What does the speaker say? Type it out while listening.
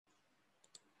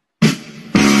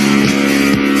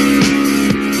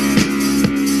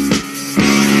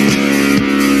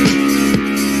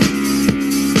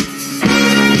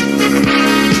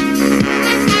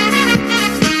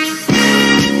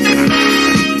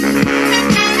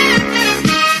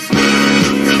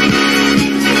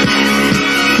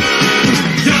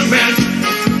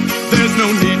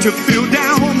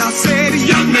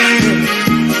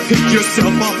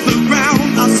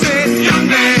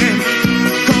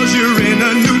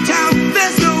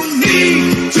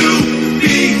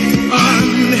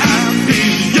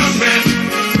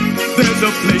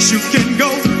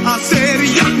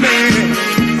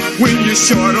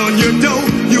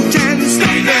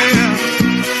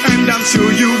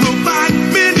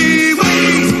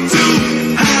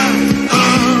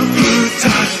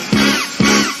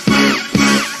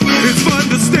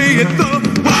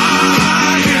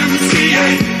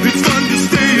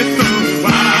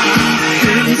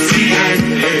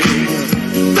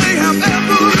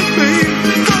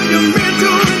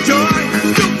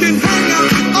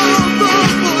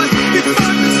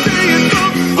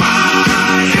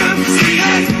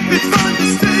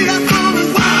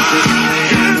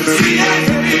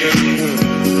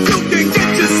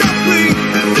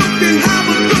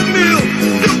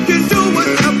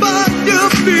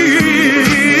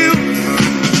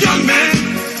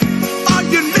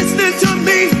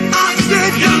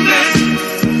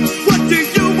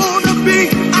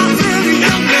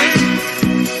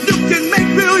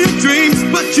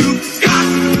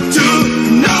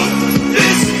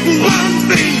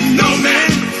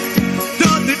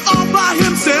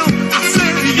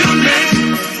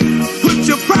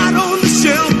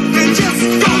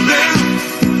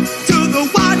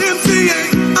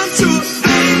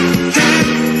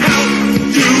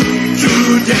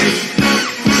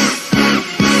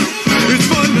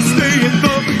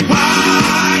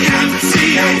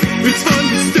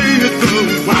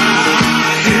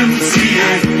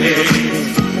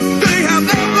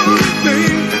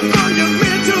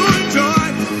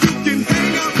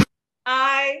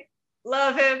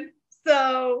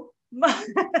Much.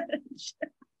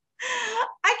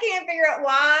 I can't figure out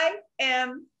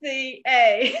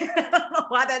YMCA.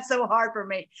 Why that's so hard for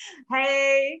me.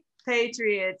 Hey,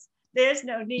 Patriots, there's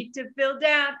no need to feel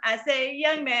down. I say,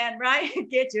 young man, right?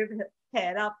 Get your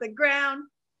head off the ground.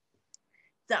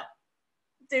 So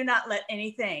do not let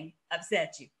anything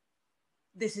upset you.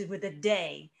 This is with the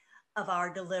day of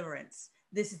our deliverance.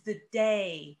 This is the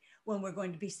day when we're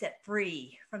going to be set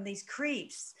free from these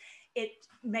creeps. It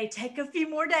may take a few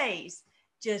more days.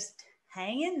 Just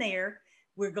hang in there.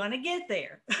 We're going to get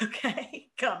there. Okay.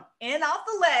 Come in off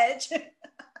the ledge.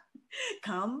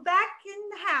 Come back in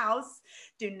the house.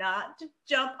 Do not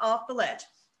jump off the ledge.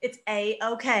 It's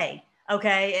a-okay.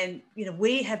 Okay. And,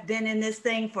 we have been in this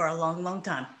thing for a long, long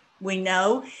time. We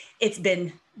know it's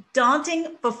been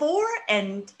daunting before,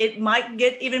 and it might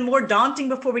get even more daunting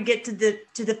before we get to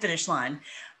the finish line,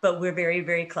 but we're very,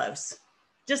 very close.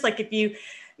 Just like if you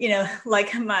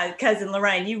like my cousin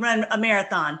Lorraine, you run a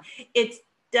marathon, it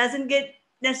doesn't get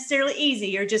necessarily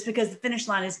easier just because the finish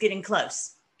line is getting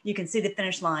close. You can see the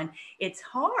finish line. It's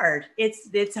hard.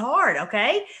 It's hard.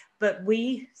 Okay. But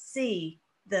we see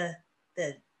the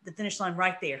finish line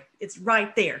right there. It's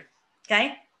right there.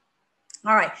 Okay.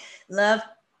 All right. Love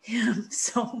him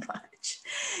so much.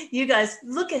 You guys,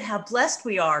 look at how blessed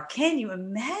we are. Can you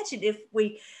imagine if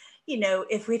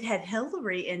if we'd had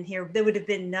Hillary in here, there would have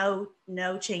been no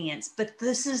chance. But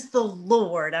this is the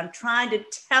Lord. I'm trying to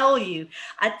tell you.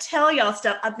 I tell y'all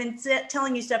stuff. I've been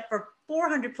telling you stuff for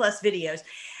 400 plus videos.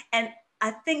 And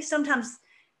I think sometimes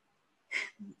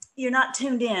you're not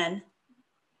tuned in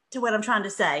to what I'm trying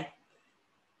to say.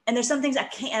 And there's some things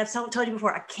I've told you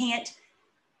before, I can't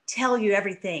tell you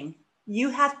everything. You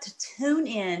have to tune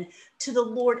in to the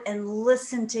Lord and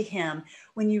listen to him.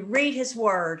 When you read his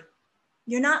word,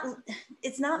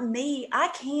 it's not me. I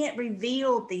can't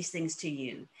reveal these things to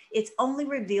you. It's only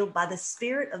revealed by the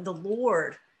Spirit of the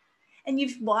Lord. And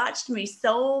you've watched me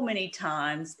so many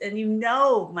times, and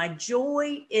my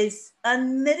joy is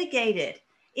unmitigated.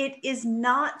 It is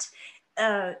not,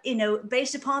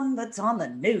 based upon what's on the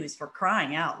news, for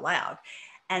crying out loud.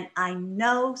 And I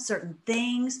know certain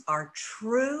things are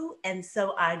true. And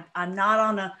so I'm not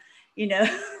on a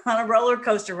roller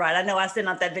coaster ride. I know I sent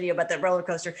out that video about that roller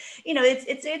coaster.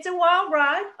 It's a wild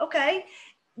ride. Okay.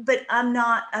 But I'm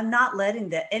not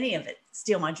letting any of it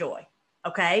steal my joy.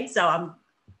 Okay. So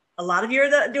a lot of you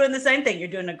are doing the same thing. You're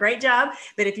doing a great job.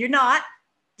 But if you're not,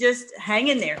 just hang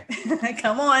in there.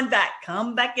 Come on back.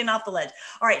 Come back in off the ledge.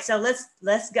 All right. So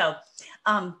let's go.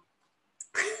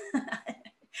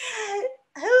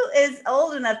 Who is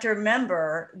old enough to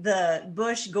remember the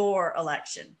Bush-Gore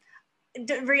election?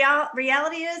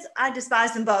 Reality is, I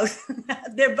despise them both.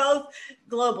 They're both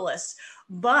globalists,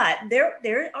 but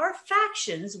there are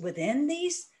factions within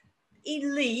these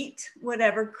elite,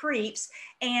 whatever, creeps.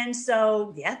 And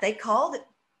so, yeah, they called it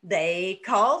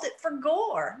for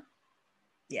Gore.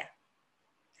 Yeah.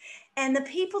 And the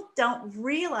people don't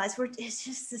realize it's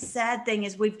just the sad thing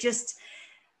is we've just,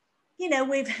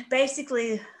 we've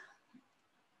basically,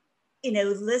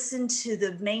 listen to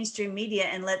the mainstream media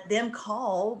and let them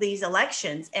call these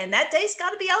elections. And that day's got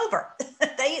to be over.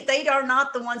 They are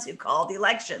not the ones who call the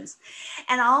elections.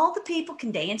 And all the people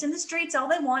can dance in the streets all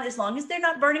they want. As long as they're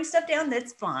not burning stuff down,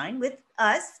 that's fine with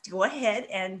us. Go ahead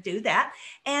and do that.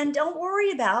 And don't worry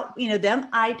about, them.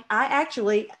 I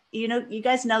actually, you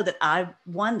guys know that I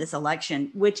won this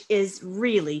election, which is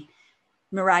really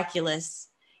miraculous.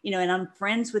 And I'm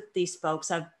friends with these folks.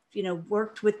 I've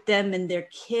worked with them and their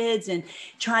kids and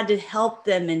tried to help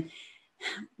them.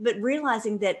 But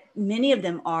realizing that many of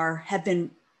them have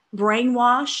been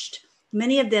brainwashed.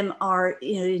 Many of them are,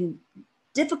 in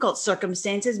difficult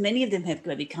circumstances. Many of them have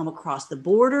maybe come across the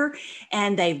border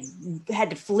and they've had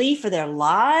to flee for their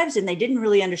lives, and they didn't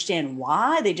really understand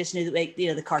why. They just knew that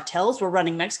the cartels were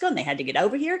running Mexico and they had to get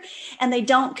over here, and they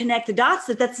don't connect the dots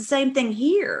that's the same thing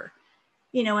here.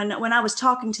 And when I was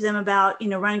talking to them about,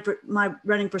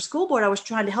 running for school board, I was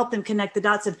trying to help them connect the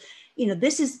dots of,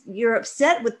 you're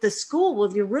upset with the school.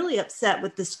 Well, you're really upset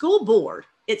with the school board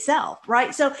itself.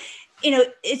 Right. So,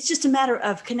 it's just a matter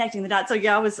of connecting the dots. So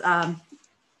yeah, I was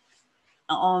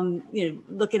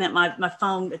looking at my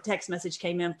phone, a text message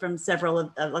came in from several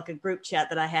of like a group chat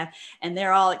that I have, and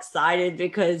they're all excited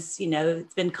because,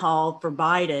 it's been called for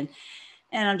Biden.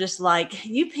 And I'm just like,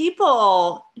 you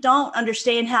people don't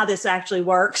understand how this actually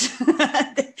works.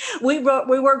 We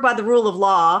work by the rule of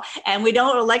law, and we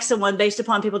don't elect someone based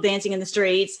upon people dancing in the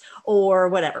streets or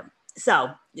whatever.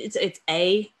 So it's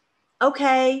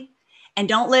okay. And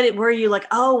don't let it worry you like,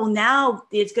 oh, well, now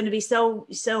it's going to be so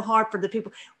hard for the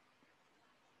people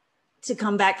to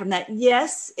come back from that.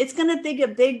 Yes, it's going to be a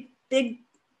big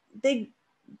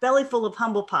belly full of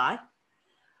humble pie.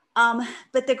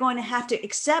 But they're going to have to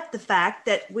accept the fact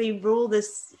that we rule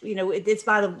this, it's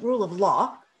by the rule of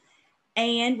law.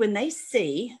 And when they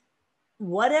see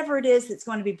whatever it is that's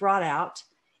going to be brought out,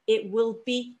 it will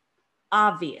be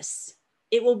obvious.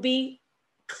 It will be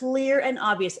clear and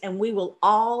obvious. And we will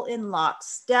all in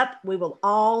lockstep. We will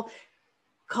all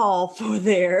call for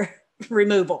their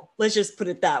removal. Let's just put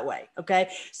it that way. Okay.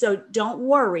 So don't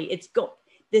worry.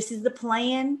 This is the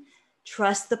plan.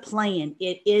 Trust the plan.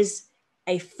 It is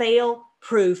a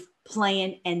fail-proof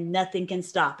plan and nothing can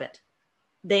stop it.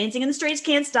 Dancing in the streets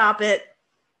can't stop it.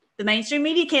 The mainstream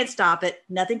media can't stop it.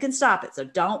 Nothing can stop it. So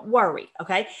don't worry.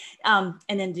 Okay. And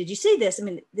then did you see this? I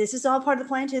mean, this is all part of the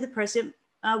plan too. The president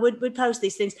would post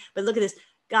these things, but look at this.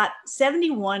 Got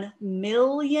 71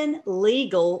 million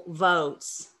legal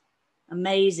votes.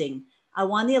 Amazing. I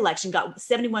won the election, got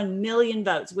 71 million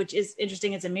votes, which is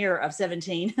interesting. It's a mirror of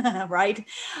 17, right?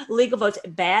 Legal votes.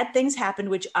 Bad things happened,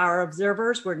 which our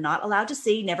observers were not allowed to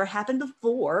see, never happened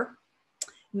before.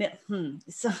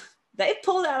 So they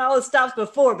pulled out all the stops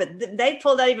before, but they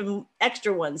pulled out even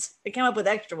extra ones. They came up with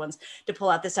extra ones to pull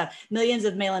out this time. Millions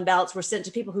of mail-in ballots were sent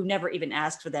to people who never even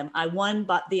asked for them. I won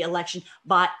the election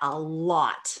by a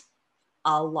lot.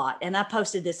 And I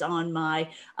posted this on my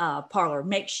Parler.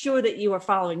 Make sure that you are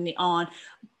following me on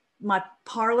my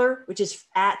Parler, which is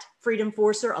at Freedom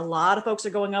Forcer. A lot of folks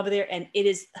are going over there, and it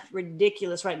is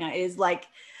ridiculous right now. It is like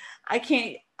I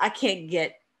can't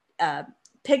get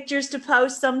pictures to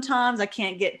post sometimes. I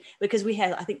can't get, because we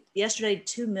had, I think yesterday,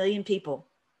 2 million people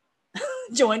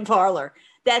join Parler.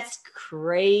 That's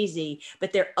crazy,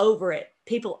 but they're over it.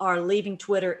 People are leaving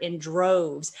Twitter in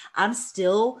droves. I'm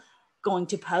still going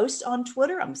to post on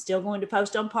Twitter. I'm still going to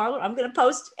post on Parler. I'm going to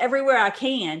post everywhere I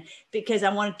can because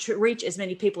I want to reach as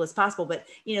many people as possible. But,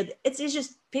 it's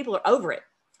just people are over it.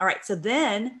 All right. So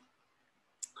then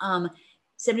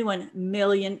 71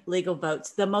 million legal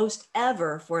votes, the most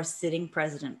ever for a sitting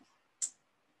president.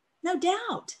 No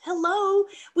doubt. Hello.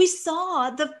 We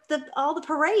saw all the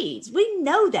parades. We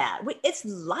know that. It's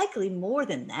likely more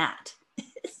than that.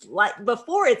 It's like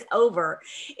before it's over,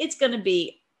 it's going to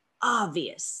be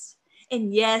obvious.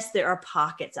 And yes, there are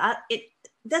pockets.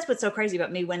 That's what's so crazy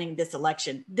about me winning this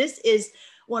election. This is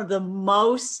one of the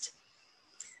most,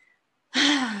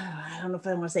 I don't know if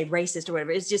I want to say racist or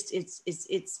whatever. It's just,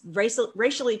 it's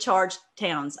racially charged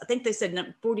towns. I think they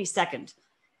said 42nd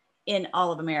in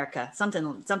all of America,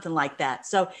 something like that.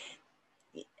 So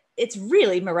it's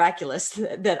really miraculous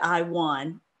that I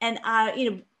won. And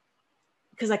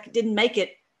because I didn't make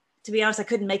it, to be honest, I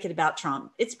couldn't make it about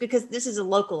Trump. It's because this is a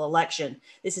local election.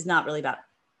 This is not really about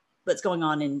what's going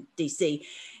on in DC.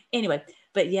 Anyway,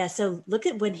 but yeah, so look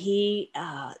at when he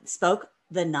spoke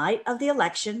the night of the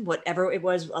election, whatever it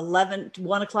was,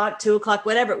 1 o'clock, 2 o'clock,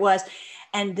 whatever it was.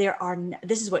 And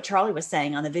this is what Charlie was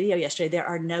saying on the video yesterday.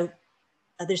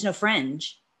 There's no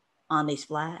fringe on these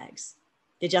flags.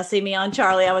 Did y'all see me on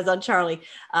Charlie? I was on Charlie.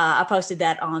 I posted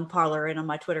that on Parler and on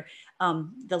my Twitter,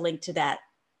 the link to that.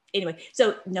 Anyway,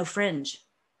 so no fringe.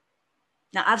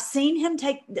 Now I've seen him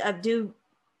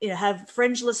have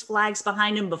fringeless flags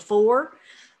behind him before,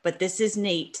 but this is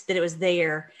neat that it was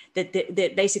there.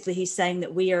 That basically he's saying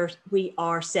that we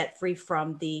are set free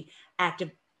from the act of,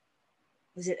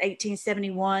 was it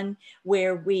 1871,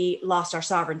 where we lost our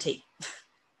sovereignty.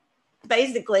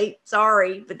 Basically,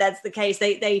 sorry, but that's the case.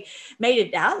 They made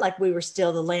it out like we were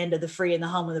still the land of the free and the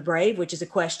home of the brave, which is a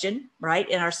question, right,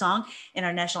 in our song, in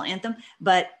our national anthem.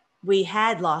 But we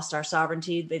had lost our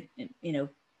sovereignty, but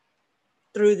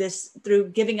through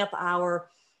giving up our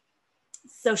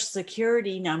Social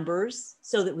Security numbers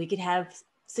so that we could have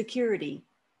security,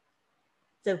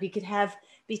 so we could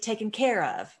be taken care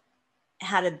of.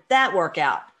 How did that work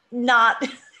out? Not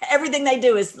everything they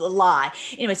do is a lie.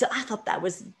 Anyway, so I thought that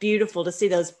was beautiful to see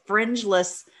those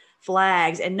fringeless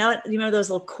flags, and those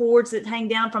little cords that hang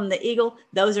down from the eagle.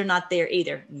 Those are not there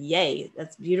either. Yay.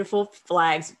 That's beautiful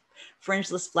flags,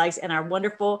 fringeless flags, and our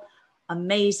wonderful,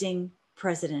 amazing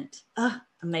president.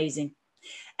 Amazing.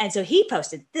 And so he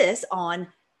posted this on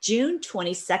June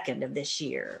 22nd of this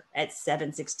year at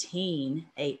 7:16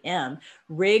 a.m.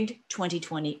 Rigged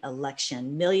 2020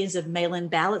 election. Millions of mail-in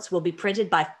ballots will be printed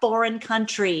by foreign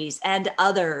countries and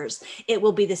others. It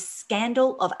will be the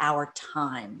scandal of our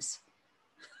times.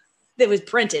 That was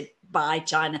printed by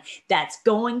China. That's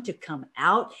going to come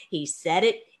out. He said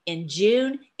it in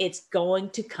June. It's going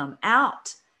to come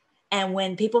out. And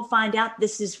when people find out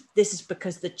this is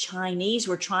because the Chinese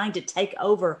were trying to take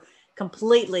over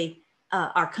completely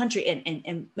our country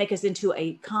and make us into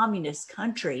a communist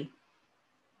country,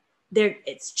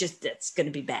 it's going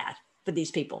to be bad. for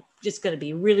these people. Just going to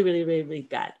be really, really, really, really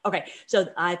bad. Okay. So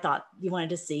I thought you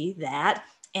wanted to see that.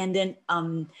 And then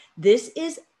this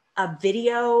is a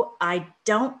video. I'm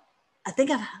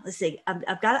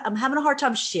having a hard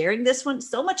time sharing this one.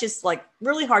 So much is like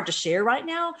really hard to share right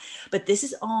now, but this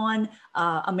is on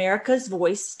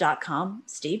americasvoice.com,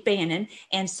 Steve Bannon.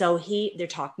 And so they're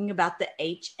talking about the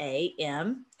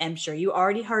HAM. I'm sure you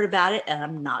already heard about it, and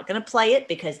I'm not going to play it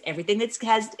because everything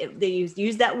they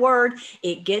use that word,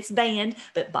 it gets banned.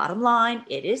 But bottom line,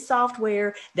 it is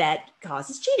software that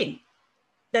causes cheating,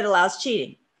 that allows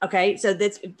cheating. Okay, so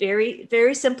that's very,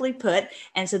 very simply put.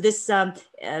 And so this,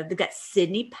 they've got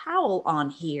Sidney Powell on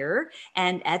here.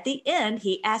 And at the end,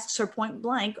 he asks her point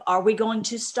blank, are we going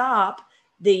to stop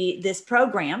this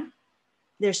program?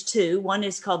 There's two. One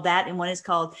is called that, and one is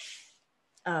called,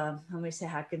 let me see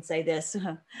how I can say this,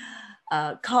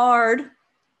 card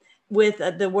with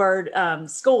the word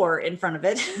score in front of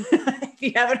it. If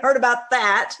you haven't heard about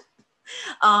that,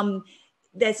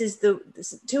 this is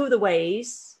two of the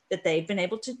ways that they've been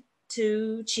able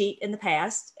to cheat in the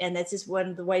past. And this is one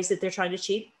of the ways that they're trying to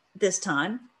cheat this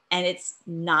time. And it's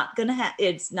not going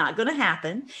to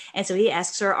happen. And so he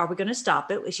asks her, are we going to stop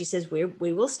it? She says, we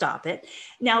will stop it.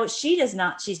 Now, she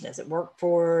doesn't work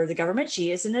for the government.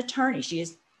 She is an attorney. She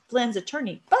is Flynn's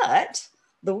attorney. But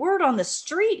the word on the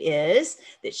street is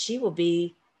that she will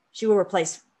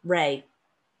replace Ray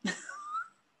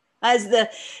as the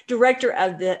director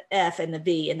of the F and the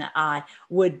V and the I.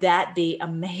 Would that be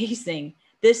amazing?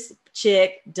 This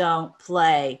chick don't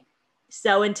play.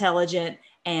 So intelligent,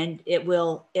 and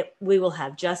we will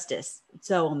have justice.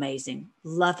 So amazing.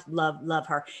 Love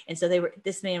her. And so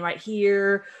this man right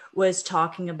here was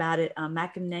talking about it.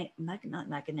 Not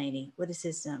McEnany. What is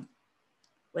his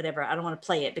whatever. I don't want to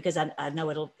play it because I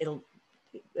know I'll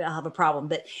have a problem.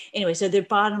 But anyway, so the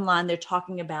bottom line, they're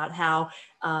talking about how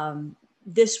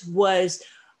this was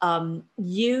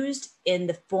used in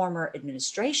the former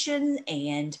administration,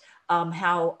 and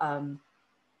how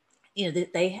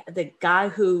the guy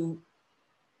who,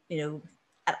 I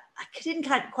didn't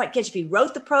quite catch if he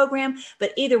wrote the program,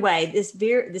 but either way,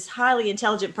 this highly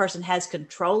intelligent person has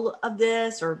control of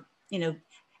this, or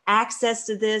access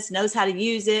to this, knows how to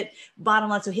use it. Bottom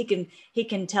line, so he can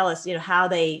tell us how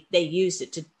they used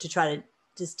it to try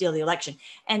to steal the election.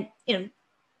 And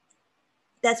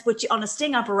that's what on a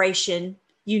sting operation,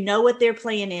 what their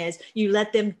plan is. You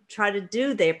let them try to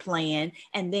do their plan,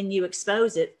 and then you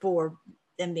expose it for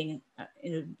them being,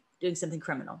 doing something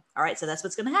criminal. All right. So that's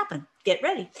what's going to happen. Get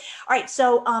ready. All right.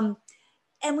 So,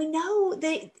 and we know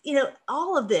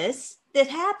all of this that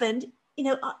happened,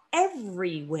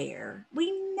 everywhere.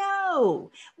 We know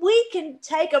we can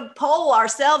take a poll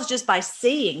ourselves just by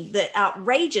seeing the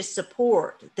outrageous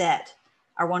support that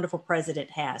our wonderful president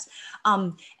has.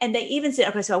 And they even said,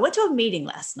 okay, so I went to a meeting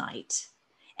last night,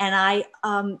 and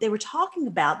they were talking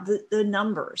about the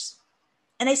numbers,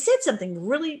 and they said something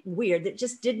really weird that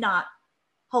just did not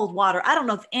hold water. I don't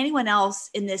know if anyone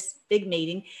else in this big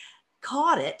meeting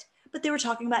caught it, but they were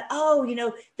talking about,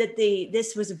 that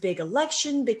this was a big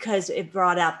election because it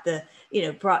brought out the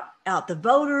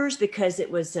voters, because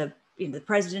it was the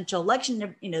presidential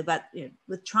election,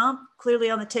 with Trump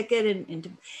clearly on the ticket,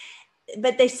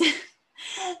 but they said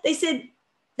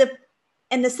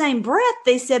in the same breath,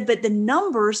 they said, but the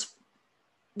numbers,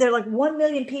 they're like 1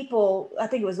 million people. I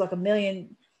think it was like 1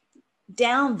 million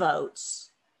downvotes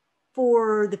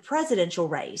for the presidential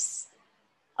race.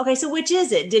 Okay, so which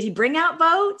is it? Did he bring out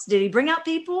votes? Did he bring out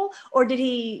people, or did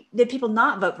people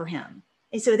not vote for him?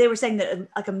 And so they were saying that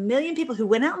like 1 million people who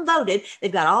went out and voted,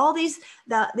 they've got all these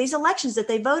elections that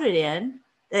they voted in.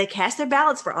 They cast their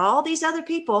ballots for all these other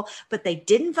people, but they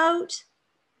didn't vote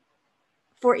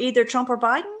for either Trump or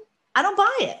Biden. I don't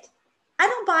buy it. I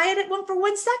don't buy it for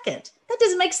 1 second. That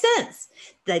doesn't make sense.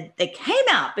 They came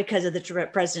out because of the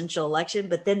presidential election,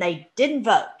 but then they didn't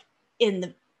vote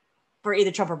for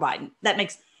either Trump or Biden. That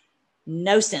makes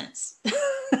no sense.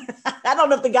 I don't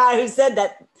know if the guy who said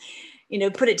that,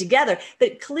 put it together,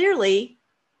 but clearly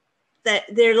that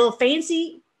their little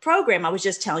fancy program I was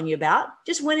just telling you about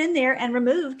just went in there and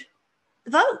removed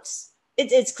the votes.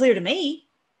 It's clear to me.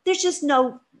 There's just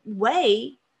no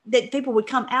way that people would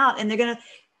come out and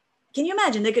can you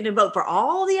imagine they're going to vote for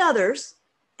all the others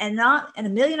and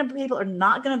 1 million of people are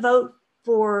not going to vote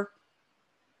for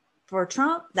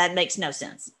Trump? That makes no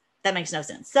sense.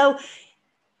 So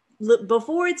look,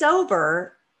 before it's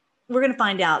over, we're going to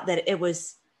find out that it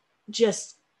was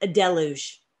just a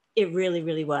deluge. It really,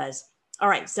 really was. All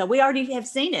right, so we already have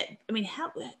seen it. I mean,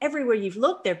 everywhere you've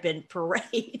looked, there've been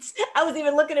parades. I was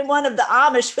even looking at one of the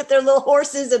Amish with their little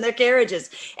horses and their carriages.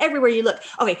 Everywhere you look.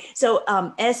 Okay, so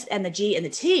S and the G and the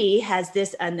T has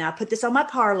this, and I put this on my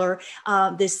Parler,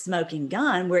 this smoking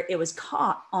gun where it was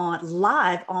caught on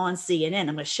live on CNN.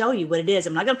 I'm going to show you what it is.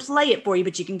 I'm not going to play it for you,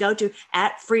 but you can go to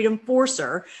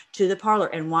 @FreedomForcer to the Parler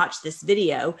and watch this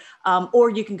video,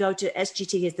 or you can go to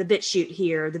SGT is the BitChute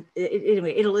here.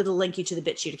 Anyway, it'll link you to the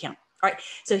BitChute account. All right,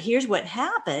 so here's what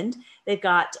happened. They've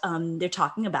got they're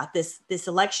talking about this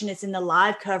election. It's in the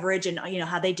live coverage, and you know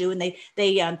how they do. And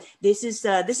this is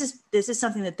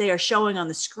something that they are showing on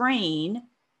the screen.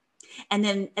 And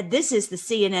then this is the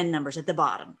CNN numbers at the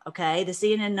bottom. Okay, the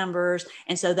CNN numbers,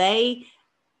 and so they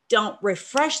don't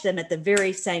refresh them at the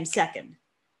very same second.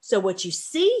 So what you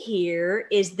see here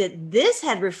is that this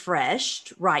had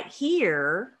refreshed right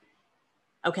here.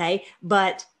 Okay,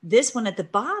 but this one at the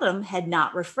bottom had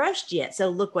not refreshed yet. So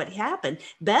look what happened.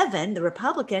 Bevin, the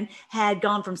Republican, had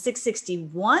gone from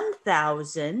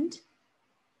 661,000.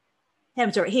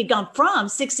 I'm sorry, he'd gone from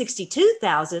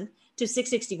 662,000 to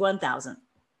 661,000.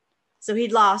 So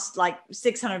he'd lost like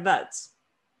 600 votes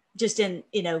just in,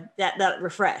 you know, that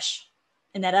refresh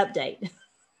and that update.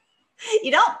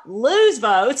 You don't lose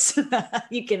votes.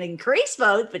 You can increase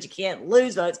votes, but you can't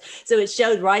lose votes. So it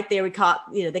showed right there. We caught,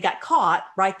 you know, they got caught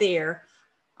right there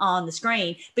on the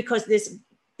screen because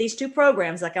these two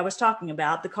programs, like I was talking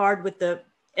about, the card with the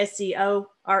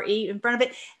SCORE in front of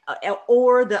it,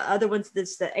 or the other ones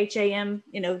that's the HAM,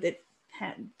 you know, that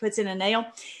puts in a nail.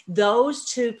 Those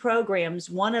two programs,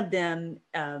 one of them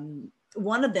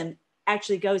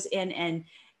actually goes in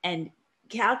and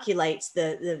calculates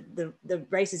the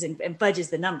races and fudges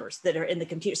the numbers that are in the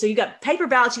computer. So you got paper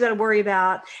ballots you got to worry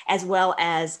about, as well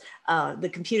as the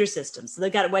computer systems. So they've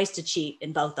got ways to cheat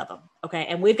in both of them. Okay.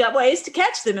 And we've got ways to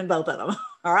catch them in both of them.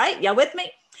 All right. Y'all with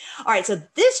me? All right. So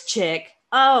this chick,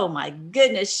 oh my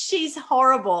goodness, she's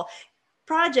horrible.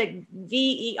 Project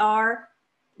VER.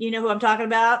 You know who I'm talking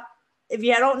about? If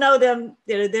you don't know them,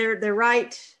 they're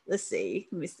right. Let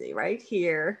me see right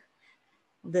here.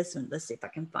 This one, let's see if I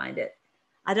can find it.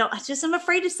 I'm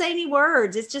afraid to say any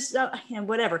words. It's just, you know,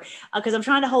 whatever. Because I'm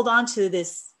trying to hold on to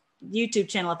this YouTube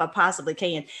channel if I possibly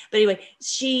can. But anyway,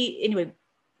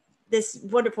 this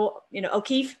wonderful, you know,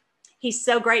 O'Keefe, he's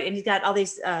so great. And he's got all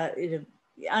these, you know,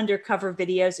 undercover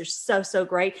videos. They're so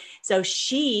great. So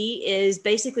she is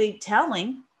basically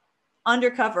telling on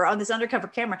this undercover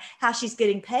camera how she's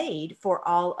getting paid for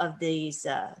all of these,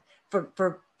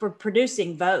 for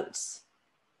producing votes.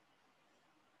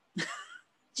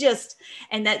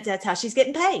 And that's how she's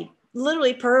getting paid,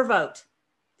 literally per vote.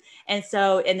 And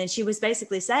then she was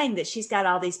basically saying that she's got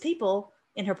all these people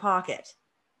in her pocket.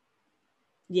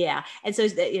 Yeah. And so,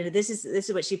 you know, this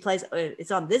is what she plays.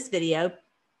 It's on this video.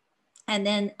 And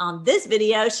then on this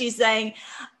video, she's saying,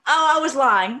 oh, I was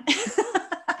lying.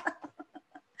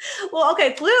 Well,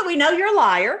 okay, clearly we know you're a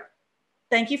liar.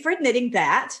 Thank you for admitting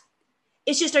that.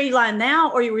 It's just, are you lying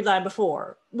now or you were lying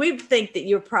before? We think that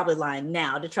you're probably lying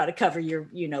now to try to cover your,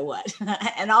 you know what,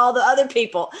 and all the other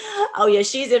people. Oh yeah,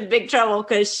 she's in big trouble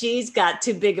because she's got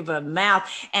too big of a mouth,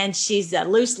 and she's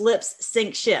loose lips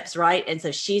sink ships, right? And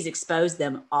so she's exposed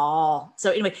them all. So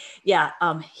anyway, yeah,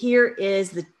 here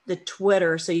is the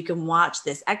Twitter, so you can watch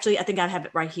this. Actually, I think I have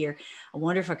it right here. I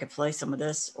wonder if I could play some of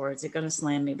this, or is it going to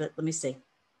slam me? But let me see.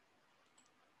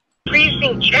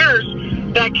 Increasing chairs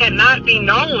that cannot be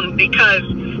known because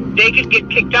they could get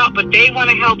kicked out, but they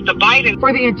want to help the Biden.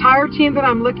 For the entire team that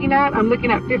I'm looking at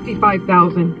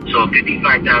 $55,000. So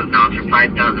 $55,000 for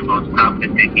 5,000 votes up the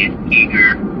ticket,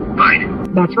 eager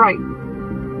Biden. That's right.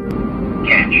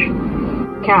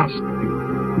 Cash.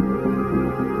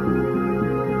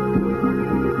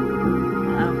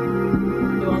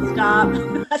 You won't stop.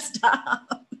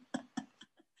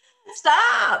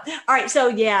 Stop. All right. So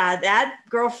yeah, that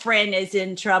girlfriend is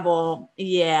in trouble.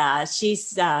 Yeah.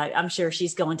 She's, I'm sure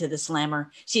she's going to the slammer.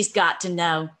 She's got to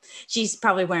know. She's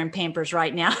probably wearing Pampers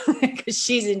right now because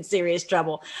she's in serious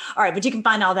trouble. All right. But you can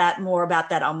find more about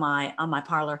that on my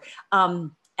Parler,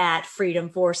 at Freedom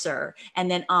Forcer.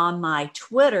 And then on my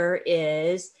Twitter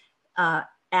is,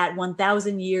 at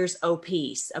 1,000 years O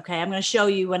Peace. Okay. I'm going to show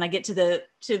you when I get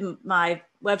to my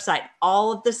website,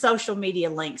 all of the social media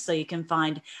links, so you can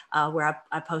find where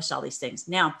I post all these things.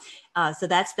 Now, so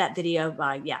that's that video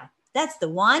by, yeah, that's the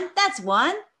one. That's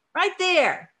one right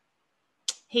there.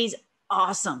 He's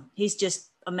awesome. He's just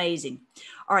amazing.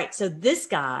 All right. So this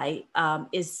guy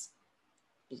is,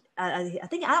 I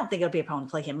don't think it'll be a problem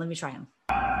to play him. Let me try him.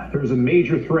 There's a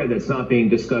major threat that's not being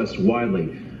discussed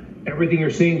widely. Everything you're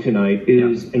seeing tonight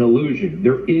is an illusion.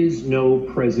 There is no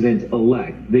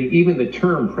president-elect. Even the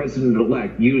term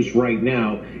president-elect used right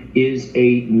now is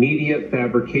a media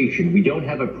fabrication. We don't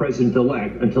have a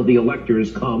president-elect until the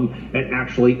electors come and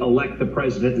actually elect the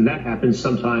president, and that happens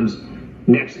sometimes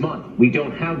next month. We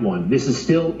don't have one. This is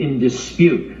still in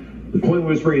dispute. The point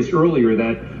was raised earlier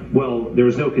that, well, there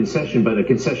was no concession, but a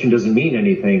concession doesn't mean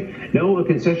anything. No, a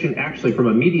concession actually from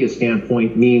a media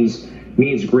standpoint means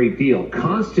a great deal.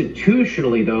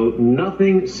 Constitutionally, though,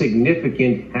 nothing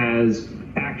significant has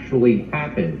actually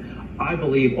happened. I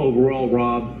believe overall,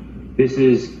 Rob, this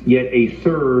is yet a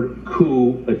third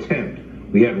coup attempt.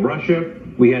 We had Russia,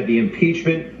 we had the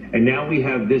impeachment, and now we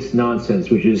have this nonsense,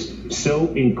 which is so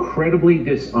incredibly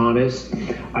dishonest.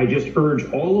 I just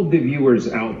urge all of the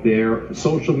viewers out there,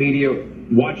 social media,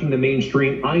 watching the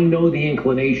mainstream, I know the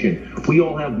inclination. We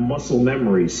all have muscle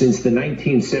memory since the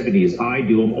 1970s. I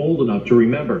do. I'm old enough to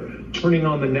remember turning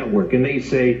on the network and they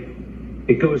say,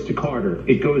 it goes to Carter,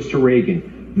 it goes to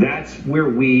Reagan. That's where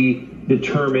we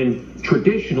determine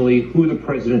traditionally who the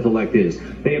president-elect is.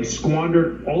 They have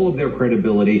squandered all of their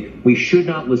credibility. We should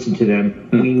not listen to them.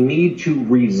 We need to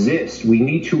resist. We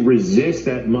need to resist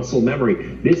that muscle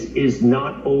memory. This is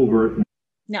not over.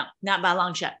 No, not by a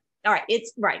long shot. All right,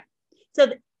 it's right. So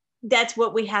that's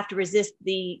what we have to resist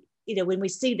when we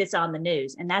see this on the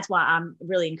news. And that's why I'm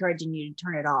really encouraging you to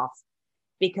turn it off,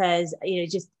 because, you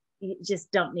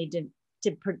just don't need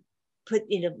to put,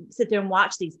 sit there and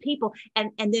watch these people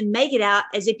and then make it out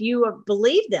as if you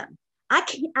believe them.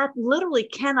 I literally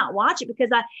cannot watch it because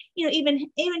even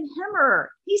Hemmerer,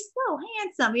 he's so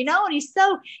handsome, and he's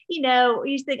so,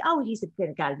 you think, oh, he's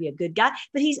got to be a good guy,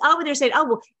 but he's over there saying, oh,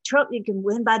 well, Trump, you can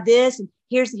win by this, and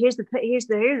here's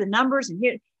the numbers,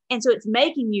 and so it's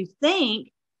making you think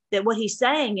that what he's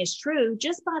saying is true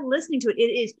just by listening to it.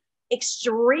 It is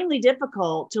extremely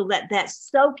difficult to let that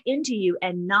soak into you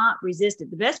and not resist it.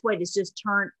 The best way is just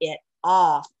turn it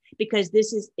off, because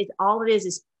all it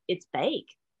is it's fake.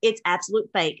 It's absolute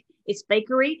fake. It's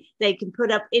fakery. They can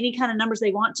put up any kind of numbers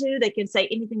they want to. They can say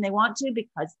anything they want to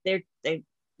because they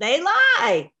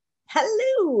lie.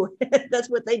 Hello. That's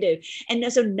what they do.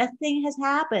 And so nothing has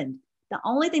happened. The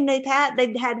only thing they've had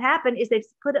happen is they've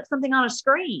put up something on a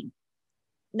screen.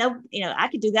 No, I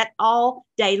could do that all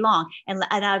day long. And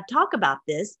I talk about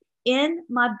this in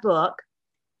my book,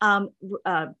 blah,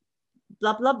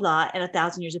 blah, blah, and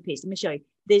 1,000 Years of Peace. Let me show you.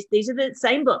 These are the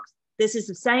same books. This is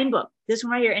the same book. This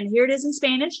one right here. And here it is in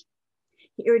Spanish.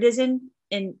 Here it is in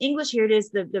English. Here it is,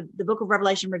 the book of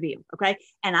Revelation Revealed. Okay.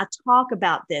 And I talk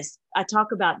about this. I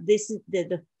talk about this.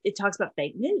 It talks about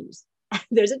fake news.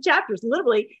 There's a chapter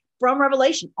literally from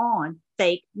Revelation on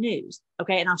fake news.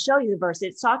 Okay. And I'll show you the verse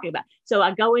it's talking about. So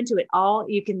I go into it all.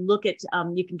 You can look at,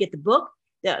 you can get the book,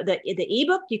 the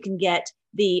ebook, you can get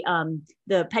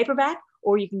the paperback,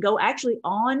 or you can go actually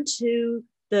on to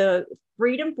the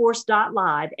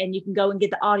freedomforce.live and you can go and get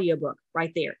the audiobook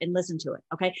right there and listen to it.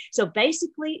 Okay. So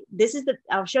basically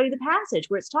I'll show you the passage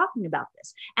where it's talking about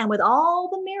this. And with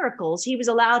all the miracles he was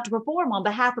allowed to perform on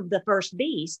behalf of the first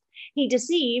beast, he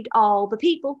deceived all the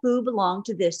people who belong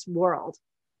to this world.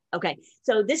 Okay.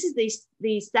 So this is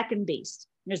the second beast.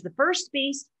 There's the first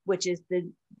beast, which is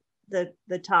the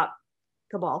top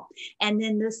cabal. And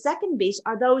then the second beast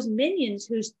are those minions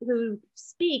who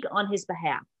speak on his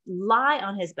behalf, lie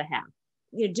on his behalf,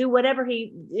 do whatever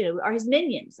are his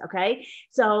minions. Okay.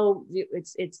 So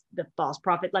it's the false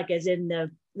prophet, like as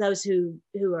in those who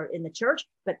are in the church,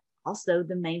 but also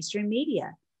the mainstream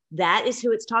media. That is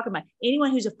who it's talking about.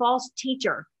 Anyone who's a false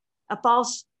teacher, a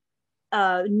false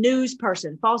news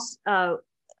person, false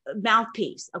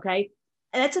mouthpiece. Okay.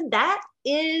 And that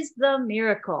is the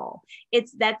miracle.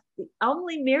 That's the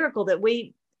only miracle that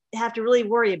we have to really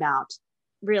worry about.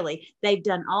 Really, they've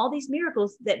done all these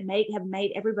miracles that have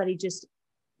made everybody just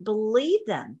believe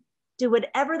them, do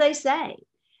whatever they say.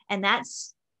 And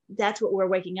that's what we're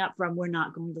waking up from. We're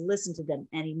not going to listen to them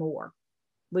anymore.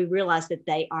 We realize that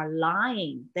they are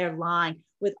lying. They're lying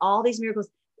with all these miracles.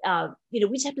 We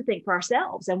just have to think for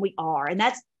ourselves, and we are. And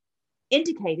that's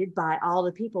indicated by all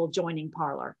the people joining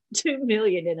Parler, 2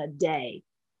 million in a day.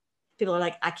 People are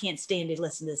like, I can't stand to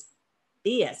listen to this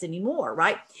BS anymore,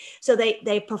 right? So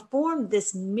they perform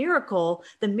this miracle.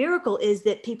 The miracle is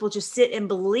that people just sit and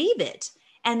believe it,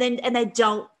 and they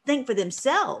don't think for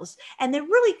themselves, and they're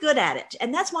really good at it.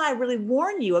 And that's why I really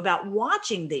warn you about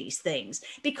watching these things,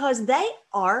 because they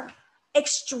are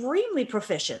extremely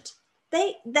proficient.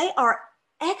 They are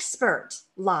expert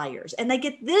liars, and they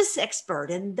get this expert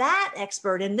and that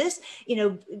expert and this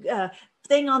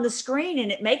thing on the screen,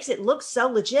 and it makes it look so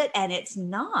legit, and it's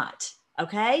not.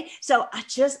 Okay. So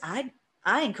I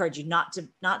encourage you not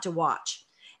to watch.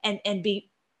 and be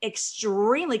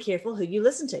extremely careful who you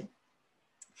listen to.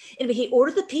 And he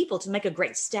ordered the people to make a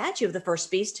great statue of the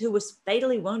first beast who was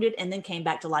fatally wounded and then came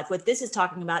back to life. What this is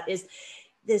talking about is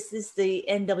this is the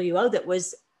NWO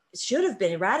that should have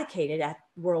been eradicated at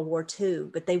World War II,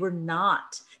 but they were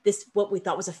not. This, what we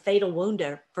thought was a fatal wound,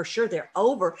 for sure, they're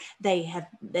over. They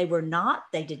did not,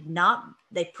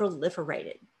 they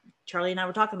proliferated. Charlie and I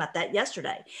were talking about that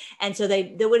yesterday. And so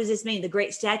what does this mean? The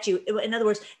great statue, in other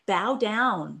words, bow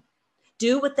down,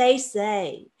 do what they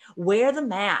say, wear the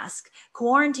mask,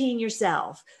 quarantine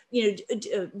yourself,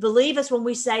 believe us when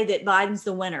we say that Biden's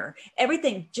the winner,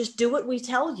 everything, just do what we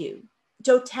tell you.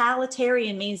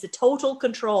 Totalitarian means the total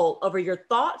control over your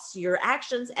thoughts, your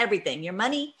actions, everything, your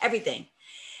money, everything.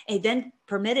 And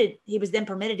he was then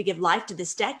permitted to give life to the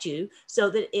statue so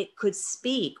that it could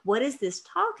speak. What is this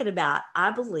talking about?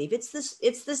 I believe it's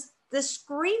the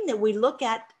screen that we look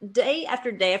at day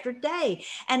after day after day,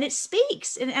 and it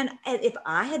speaks. And if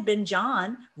I had been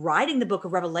John writing the book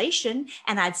of Revelation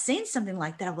and I'd seen something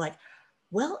like that, I'm like,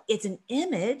 well, it's an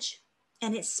image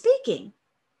and it's speaking.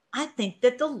 I think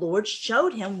that the Lord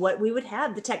showed him what we would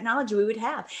have, the technology we would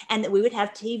have, and that we would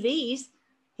have TVs.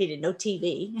 He didn't know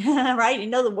TV, right? He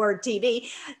didn't know the word TV,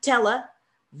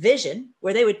 television,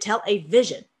 where they would tell a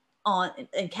vision on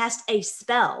and cast a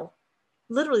spell.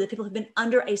 Literally, the people have been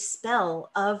under a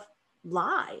spell of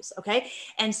lies. Okay.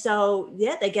 And so,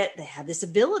 yeah, they have this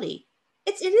ability.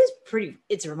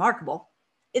 It's remarkable.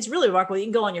 It's really remarkable. You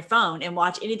can go on your phone and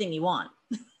watch anything you want.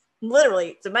 Literally,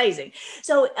 it's amazing.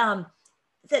 So,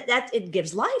 that it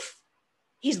gives life.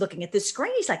 He's looking at the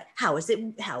screen. He's like, how is it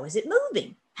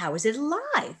moving? How is it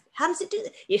alive? How does it do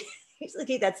that? He's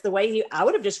like, that's the way I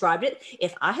would have described it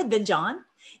if I had been John.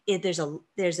 There's an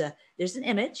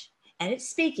image and it's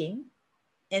speaking,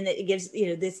 and it gives,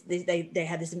 they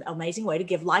have this amazing way to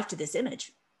give life to this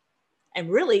image.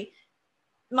 And really,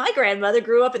 my grandmother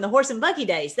grew up in the horse and buggy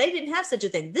days. They didn't have such a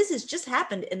thing. This has just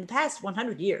happened in the past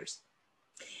 100 years.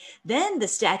 Then the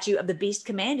statue of the beast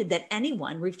commanded that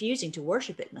anyone refusing to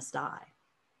worship it must die.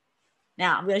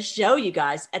 Now, I'm going to show you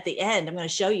guys at the end, I'm going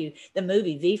to show you the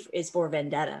movie V is for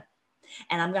Vendetta.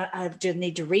 And I just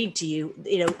need to read to you,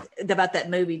 about that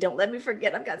movie. Don't let me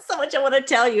forget. I've got so much I want to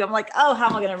tell you. I'm like, oh, how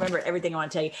am I going to remember everything I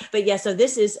want to tell you? But yeah, so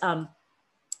this is,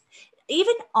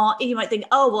 even on, you might think,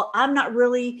 oh, well, I'm not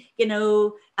really,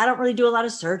 I don't really do a lot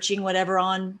of searching, whatever,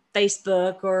 on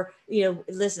Facebook or,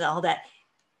 listen to all that.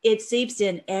 It seeps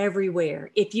in everywhere.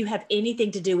 If you have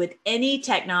anything to do with any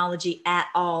technology at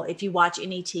all, if you watch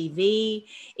any TV,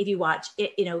 if you watch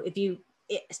it,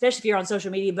 especially if you're on social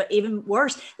media, but even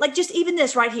worse, like just even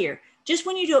this right here, just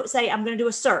when you say, I'm going to do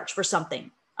a search for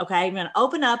something. Okay. I'm going to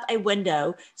open up a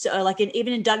window. So like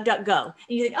even in DuckDuckGo, and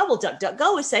you think, oh, well,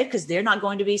 DuckDuckGo is safe because they're not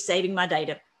going to be saving my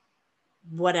data.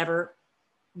 Whatever.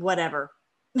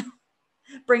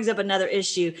 Brings up another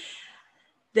issue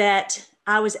that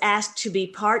I was asked to be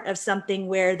part of something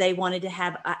where they wanted to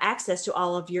have access to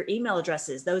all of your email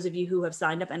addresses. Those of you who have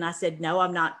signed up. And I said, no,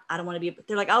 I'm not, I don't want to be,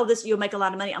 they're like, oh, this, you'll make a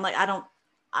lot of money. I'm like,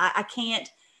 I can't,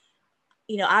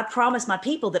 I promised my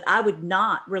people that I would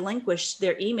not relinquish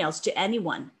their emails to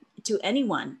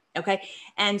anyone. Okay.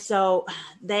 And so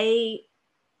there's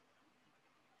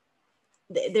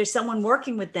someone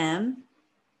working with them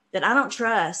that I don't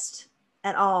trust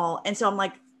at all. And so I'm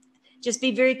like, just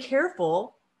be very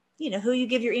careful, who you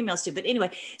give your emails to. But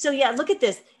anyway, so yeah, look at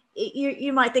this.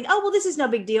 You might think, oh, well, this is no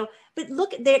big deal. But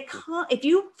look at that. If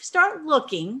you start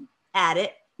looking at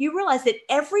it, you realize that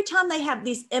every time they have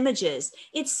these images,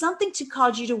 it's something to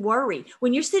cause you to worry.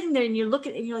 When you're sitting there and you're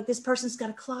looking and you're like, this person's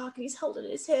got a clock and he's holding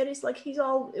his head. It's like, he's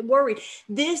all worried.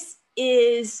 This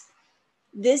is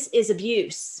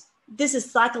abuse. This is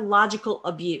psychological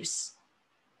abuse.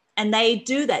 And they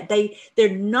do that. Their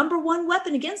number one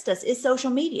weapon against us is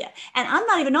social media. And I'm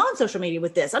not even on social media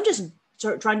with this. I'm just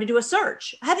trying to do a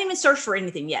search. I haven't even searched for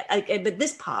anything yet, but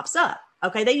this pops up.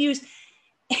 Okay. They use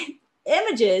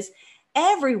images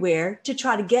everywhere to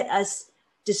try to get us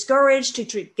discouraged,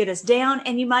 to get us down.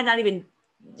 And you might not even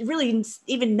really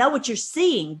even know what you're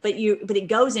seeing, but it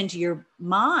goes into your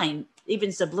mind, even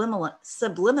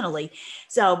subliminally.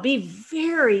 So be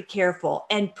very careful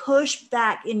and push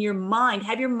back in your mind.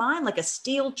 Have your mind like a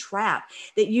steel trap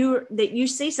that you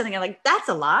see something and like, that's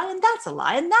a lie, and that's a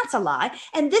lie, and that's a lie,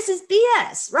 and this is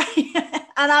BS, right?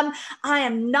 And I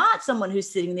am not someone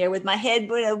who's sitting there with my head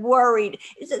worried.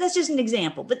 That's just an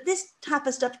example. But this type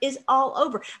of stuff is all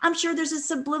over. I'm sure there's a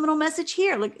subliminal message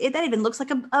here. Look, that even looks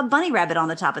like a bunny rabbit on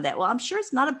the top of that. Well, I'm sure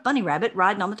it's not a bunny rabbit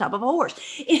riding on the top of a horse.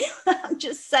 I'm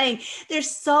just saying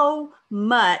there's so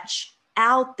much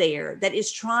out there that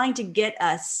is trying to get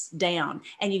us down.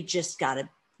 And you just got to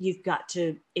you've got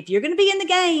to, if you're going to be in the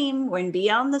game or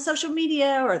be on the social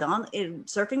media or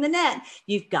surfing the net,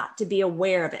 you've got to be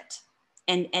aware of it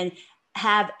and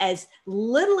have as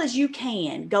little as you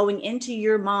can going into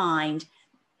your mind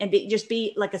and just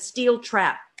be like a steel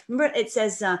trap. Remember, it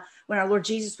says when our Lord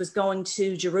Jesus was going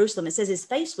to Jerusalem, it says his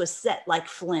face was set like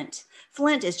flint.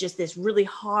 Flint is just this really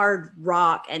hard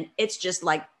rock. And it's just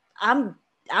like, I'm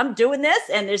doing this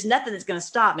and there's nothing that's going to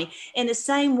stop me. In the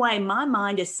same way, my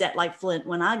mind is set like flint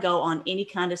when I go on any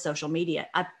kind of social media.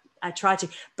 I try to,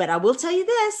 but I will tell you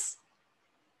this,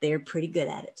 they're pretty good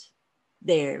at it.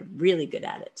 They're really good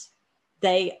at it.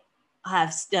 They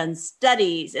have done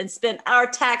studies and spent our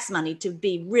tax money to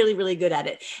be really, really good at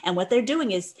it. And what they're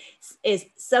doing is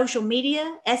social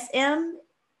media, SM,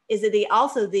 is it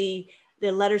also the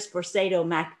letters for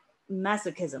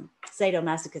sadomasochism,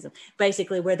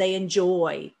 basically where they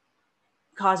enjoy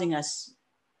causing us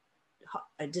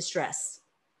distress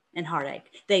and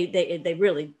heartache. They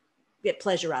really get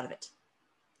pleasure out of it.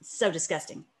 So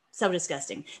disgusting. So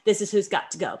disgusting. This is who's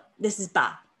got to go. This is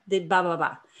blah.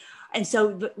 And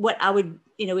so what I would,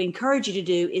 encourage you to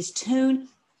do is tune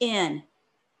in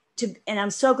to, and I'm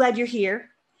so glad you're here.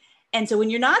 And so when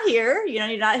you're not here,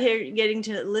 you're not here getting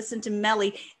to listen to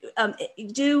Melly,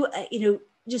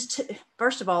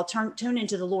 first of all, tune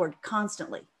into the Lord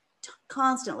constantly.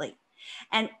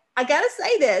 And I got to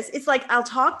say this, it's like, I'll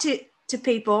talk to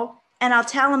people and I'll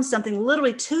tell them something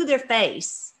literally to their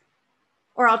face,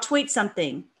 or I'll tweet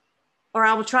something, or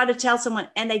I will try to tell someone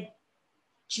and it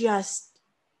just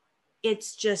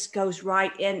goes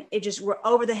right in. We're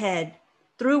over the head,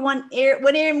 through one ear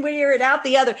and out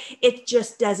the other. It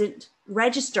just doesn't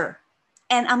register.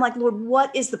 And I'm like, Lord,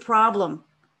 what is the problem?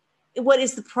 What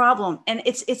is the problem? And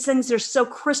it's things that are so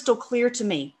crystal clear to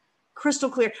me. Crystal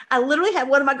clear. I literally had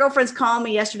one of my girlfriends call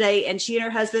me yesterday, and she and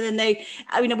her husband,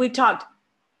 and we've talked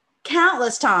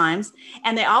countless times,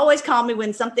 and they always call me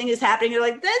when something is happening. They're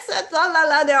like,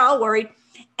 they're all worried.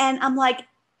 And I'm like,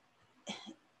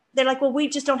 they're like, well, we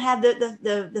just don't have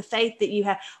the faith that you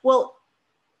have. Well,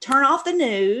 turn off the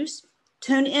news,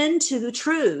 tune into the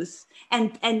truth,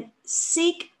 and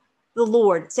seek the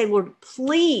Lord. Say, Lord,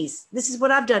 please, this is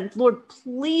what I've done. Lord,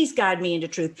 please guide me into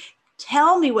truth.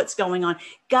 Tell me what's going on.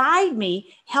 Guide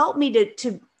me. Help me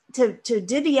to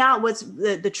divvy out what's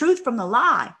the truth from the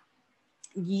lie.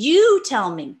 You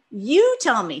tell me,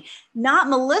 not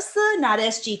Melissa, not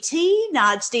SGT,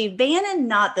 not Steve Bannon,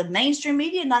 not the mainstream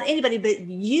media, not anybody, but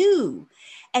you.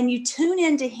 And you tune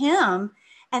into him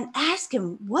and ask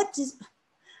him,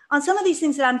 on some of these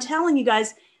things that I'm telling you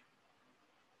guys,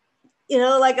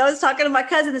 like I was talking to my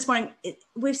cousin this morning,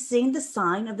 we've seen the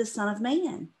sign of the Son of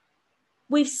Man.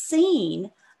 We've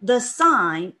seen the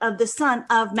sign of the Son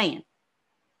of Man.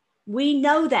 We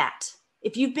know that.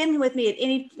 If you've been with me at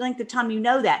any length of time, you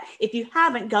know that. If you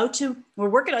haven't, we're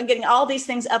working on getting all these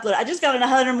things uploaded. I just got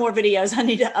 100 more videos I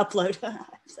need to upload.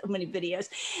 So many videos.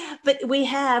 But we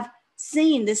have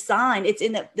seen this sign. It's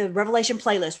in the Revelation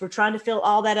playlist. We're trying to fill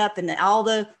all that up and all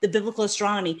the biblical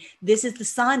astronomy. This is the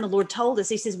sign the Lord told us.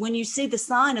 He says, when you see the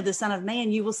sign of the Son of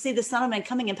Man, you will see the Son of Man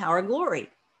coming in power and glory.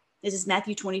 This is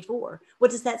Matthew 24.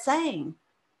 What is that saying?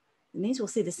 It means we'll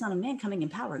see the Son of Man coming in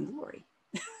power and glory.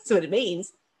 That's what it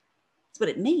means. That's what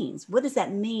it means. What does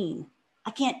that mean?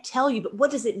 I can't tell you, but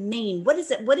what does it mean? What is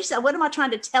it? What am I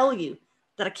trying to tell you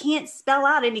that I can't spell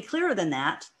out any clearer than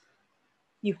that?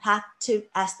 You have to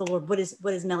ask the Lord, what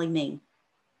does Melly mean?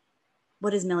 What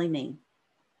does Melly mean?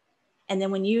 And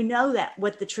then when you know that,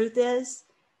 what the truth is,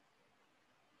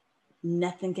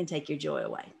 nothing can take your joy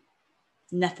away.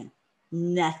 Nothing.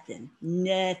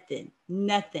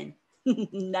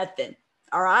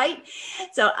 All right.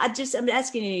 So I'm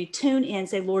asking you to tune in,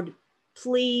 say, Lord,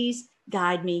 please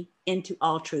guide me into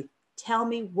all truth. Tell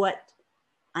me what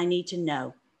I need to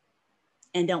know.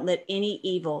 And don't let any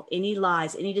evil, any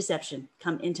lies, any deception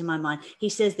come into my mind. He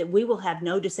says that we will have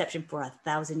no deception for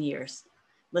 1,000 years.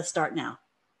 Let's start now.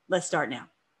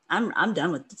 I'm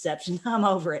done with deception. I'm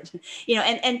over it.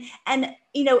 And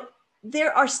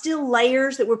there are still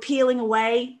layers that we're peeling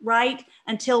away, right?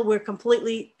 Until we're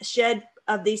completely shed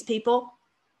of these people.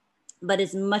 But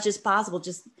as much as possible,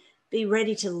 just be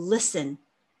ready to listen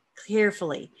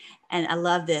carefully. And I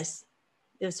love this.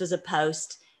 This was a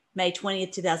post, May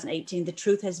 20th, 2018. The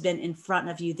truth has been in front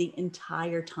of you the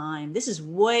entire time. This is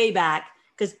way back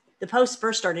because the post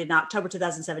first started in October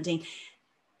 2017.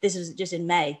 This is just in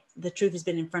May. The truth has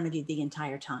been in front of you the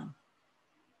entire time.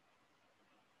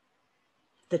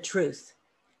 The truth.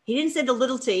 He didn't say the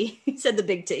little T. He said the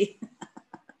big T.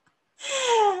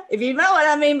 If you know what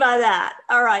I mean by that.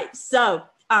 All right. So,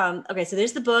 okay. So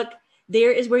there's the book.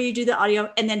 there is where you do the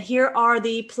audio. And then here are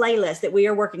the playlists that we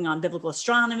are working on: biblical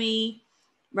astronomy,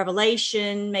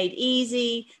 Revelation made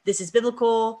easy. This is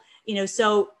biblical,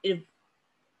 so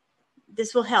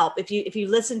this will help. If you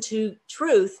listen to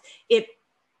truth,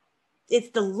 it's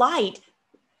the light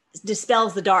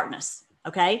dispels the darkness.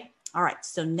 Okay. All right.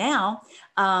 So now,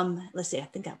 let's see, I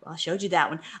think I showed you that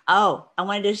one. Oh, I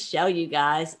wanted to show you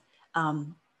guys.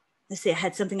 Let's see, I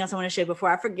had something else I want to show you before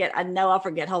I forget. I know I'll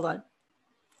forget. Hold on.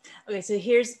 Okay. So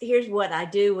here's what I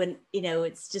do when,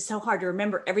 it's just so hard to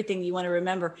remember everything you want to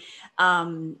remember.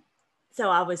 So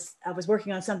I was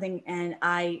working on something and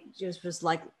I just was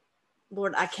like,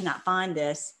 Lord, I cannot find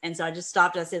this. And so I just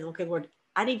stopped. I said, okay, Lord,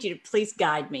 I need you to please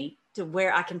guide me to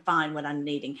where I can find what I'm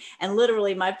needing. And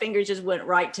literally my fingers just went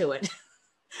right to it,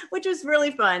 which was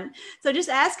really fun. So just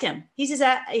ask him. He says,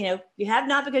 you have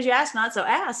not because you ask not. So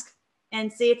ask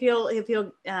and see if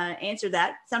he'll answer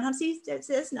that. Sometimes he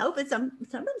says no, but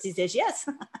sometimes he says yes.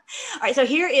 All right. So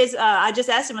here is, I just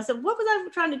asked him, I said, what was I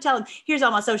trying to tell him? Here's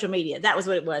all my social media. That was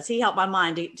what it was. He helped my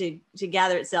mind to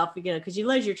gather itself, because you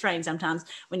lose your train sometimes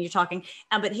when you're talking.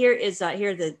 But here is,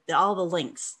 here are all the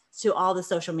links to all the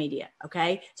social media.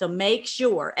 Okay. So make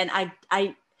sure. And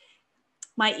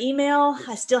my email,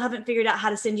 I still haven't figured out how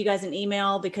to send you guys an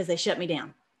email because they shut me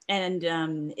down. And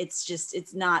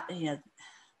it's not,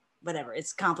 whatever,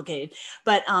 it's complicated,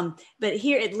 but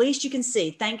here, at least you can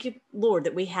see, thank you, Lord,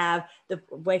 that we have the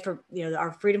way for,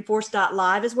 our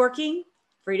freedomforce.live is working,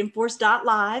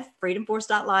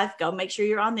 freedomforce.live, go make sure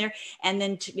you're on there. And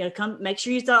then, come make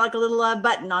sure you start like a little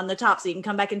button on the top so you can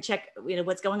come back and check,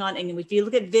 what's going on. And if you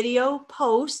look at video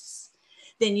posts,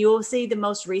 then you'll see the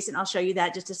most recent. I'll show you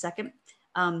that just a second.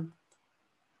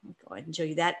 Go ahead and show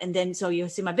you that. And then, so you'll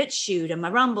see my BitChute and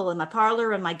my Rumble and my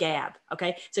Parler and my Gab.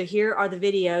 Okay. So here are the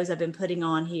videos I've been putting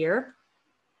on here,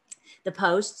 the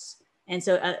posts. And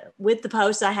so with the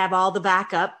posts, I have all the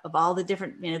backup of all the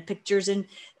different, pictures and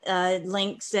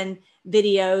links and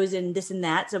videos and this and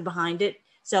that. So behind it.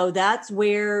 So that's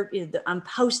where I'm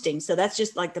posting. So that's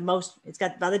just like the most, it's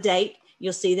got by the date.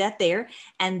 You'll see that there.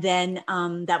 And then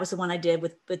that was the one I did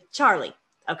with Charlie.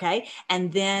 Okay.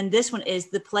 And then this one is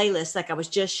the playlist. Like I was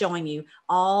just showing you,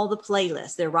 all the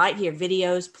playlists, they're right here,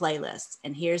 videos, playlists.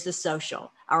 And here's the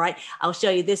social. All right. I'll show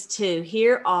you this too.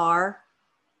 Here are,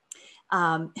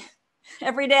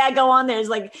 every day I go on there, it's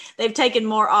like they've taken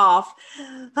more off.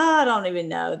 I don't even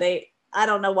know. I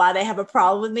don't know why they have a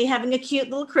problem with me having a cute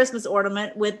little Christmas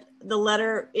ornament with the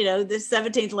letter, the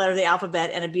 17th letter of the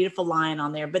alphabet and a beautiful lion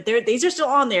on there. But these are still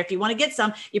on there. If you want to get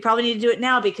some, you probably need to do it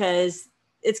now because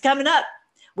it's coming up.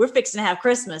 We're fixing to have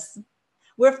Christmas.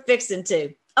 We're fixing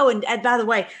to. Oh, and by the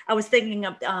way, I was thinking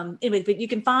of, anyway, but you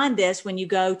can find this when you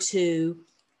go to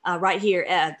right here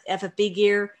at FFB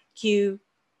Gear, Q,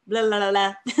 blah, blah,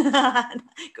 blah, blah.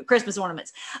 Christmas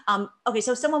ornaments. Okay,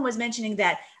 so someone was mentioning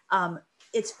that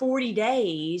it's 40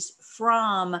 days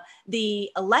from the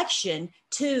election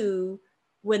to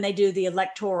when they do the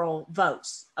electoral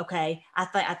votes. Okay, I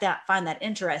find that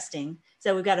interesting.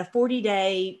 So we've got a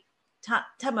 40-day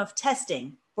time of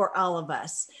testing for all of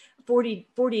us. 40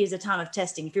 is a time of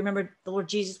testing. If you remember, the Lord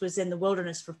Jesus was in the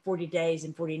wilderness for 40 days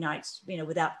and 40 nights,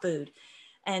 without food.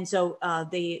 And so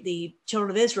the children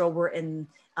of Israel were in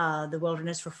the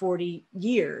wilderness for 40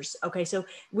 years. Okay, so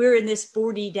we're in this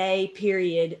 40-day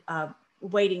period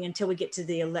waiting until we get to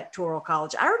the electoral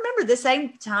college. I remember the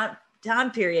same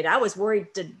time period. I was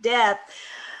worried to death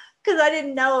because I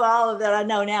didn't know all of that I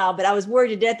know now, but I was worried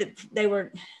to death that they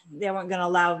weren't going to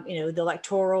allow, the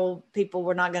electoral people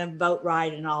were not going to vote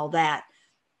right and all that.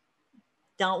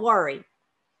 Don't worry.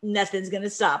 Nothing's going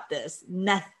to stop this.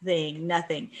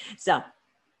 Nothing. So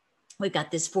we've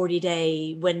got this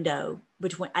 40-day window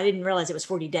between, I didn't realize it was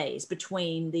 40 days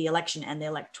between the election and the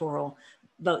electoral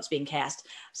votes being cast.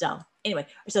 So anyway,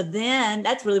 so then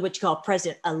that's really what you call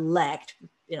president-elect.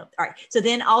 All right. So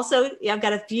then also, I've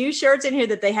got a few shirts in here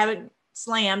that they haven't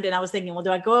slammed. And I was thinking, well,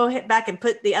 do I go back and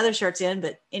put the other shirts in?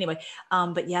 But anyway,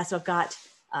 but yeah, so I've got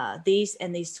these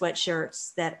and these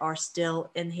sweatshirts that are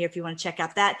still in here if you want to check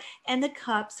out that. And the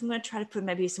cups, I'm going to try to put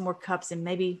maybe some more cups and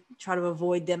maybe try to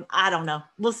avoid them. I don't know.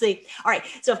 We'll see. All right.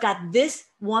 So I've got this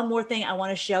one more thing I want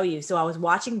to show you. So I was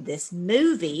watching this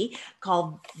movie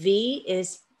called V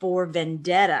is for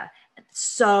Vendetta.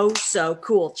 So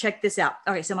cool. Check this out.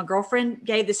 Okay, so my girlfriend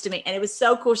gave this to me, and it was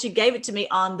so cool. She gave it to me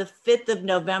on the 5th of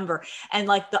November. And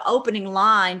like the opening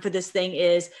line for this thing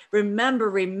is, remember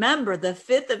the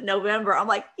 5th of November. I'm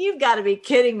like, you've got to be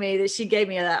kidding me that she gave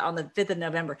me that on the 5th of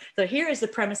November. So here is the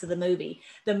premise of the movie.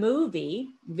 The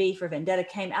movie, V for Vendetta,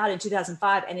 came out in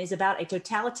 2005 and is about a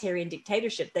totalitarian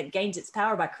dictatorship that gains its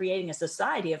power by creating a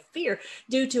society of fear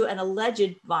due to an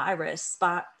alleged virus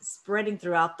spreading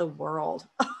throughout the world.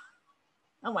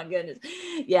 Oh my goodness.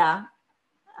 Yeah.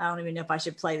 I don't even know if I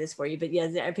should play this for you, but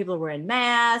yeah, people are wearing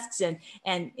masks and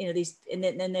these, and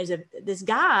then there's this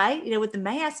guy, with the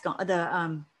mask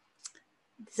on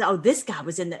this guy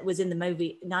was in the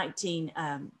movie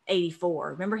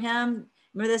 1984. Remember him?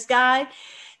 Remember this guy?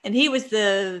 And he was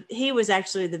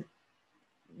actually the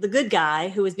good guy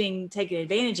who was being taken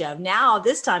advantage of. Now,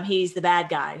 this time he's the bad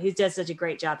guy who does such a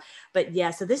great job. But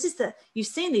yeah, so this is you've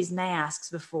seen these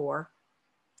masks before.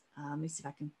 Let me see if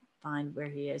I can find where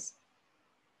he is.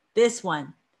 This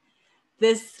one.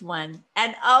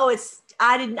 And I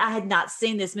had not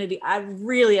seen this movie. I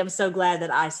really am so glad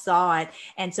that I saw it.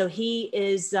 And so he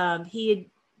had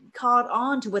caught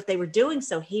on to what they were doing.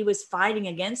 So he was fighting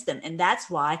against them. And that's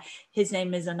why his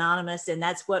name is Anonymous. And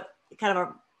that's what kind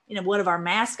of one of our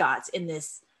mascots in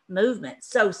this movement.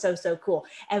 So cool.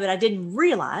 But I didn't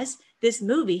realize this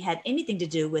movie had anything to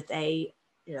do with a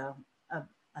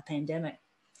pandemic.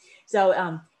 So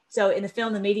in the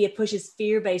film, the media pushes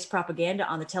fear-based propaganda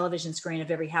on the television screen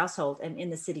of every household and in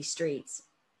the city streets.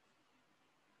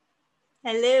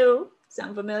 Hello,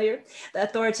 sound familiar? The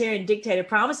authoritarian dictator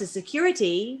promises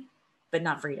security, but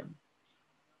not freedom.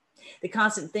 The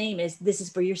constant theme is, this is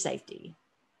for your safety.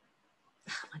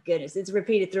 Oh my goodness, it's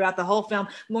repeated throughout the whole film.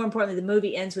 More importantly, the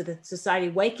movie ends with a society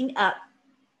waking up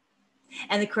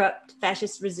and the corrupt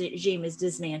fascist regime is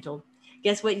dismantled.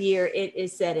 Guess what year it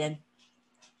is set in?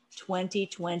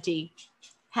 2020.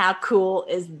 How cool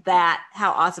is that?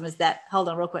 How awesome is that? Hold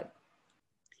on real quick.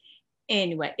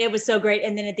 Anyway, it was so great.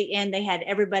 And then at the end,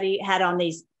 everybody had on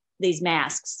these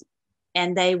masks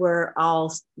and they were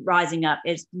all rising up.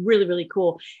 It's really, really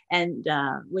cool. And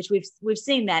which we've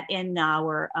seen that in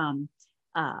our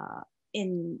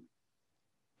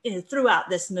throughout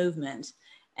this movement.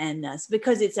 And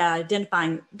because it's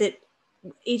identifying that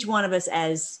each one of us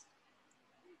as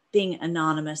being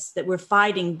anonymous, that we're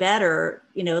fighting better,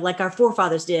 like our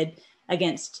forefathers did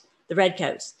against the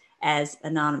redcoats as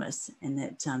anonymous, and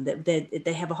that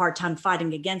they have a hard time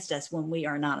fighting against us when we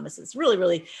are anonymous. It's really,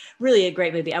 really, really a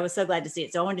great movie. I was so glad to see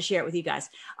it. So I wanted to share it with you guys.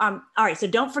 All right. So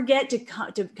don't forget to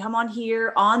come on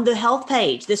here on the health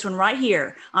page, this one right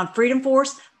here on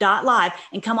freedomforce.live,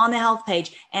 and come on the health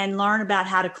page and learn about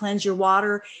how to cleanse your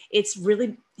water. It's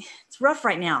rough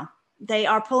right now. They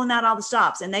are pulling out all the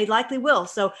stops, and they likely will.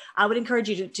 So I would encourage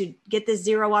you to get this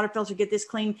zero water filter, get this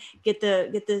clean, get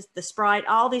the Sprite,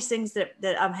 all these things that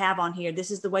I have on here. This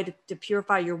is the way to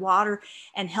purify your water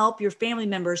and help your family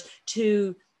members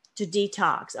to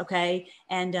detox. Okay.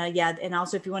 And and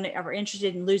also if you are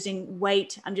interested in losing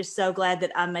weight, I'm just so glad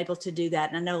that I'm able to do that.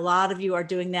 And I know a lot of you are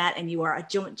doing that, and you are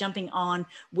jumping on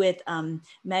with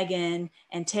Megan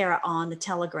and Tara on the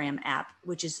Telegram app,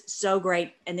 which is so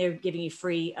great. And they're giving you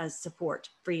free support,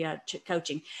 free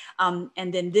coaching. And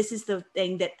then this is the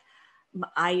thing that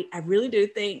I really do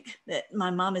think that my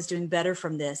mom is doing better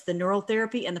from this. The neural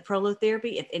therapy and the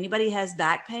prolotherapy. If anybody has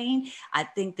back pain, I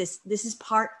think this is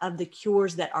part of the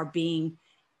cures that are being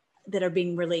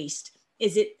released.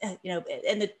 Is it,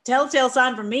 and the telltale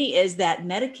sign for me is that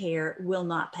Medicare will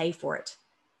not pay for it.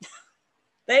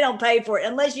 They don't pay for it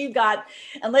unless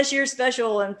you're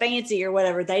special and fancy or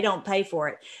whatever. They don't pay for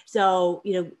it. So,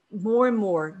 more and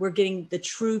more we're getting the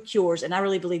true cures. And I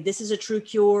really believe this is a true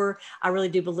cure. I really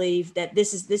do believe that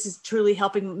this is truly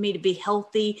helping me to be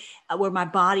healthy, where my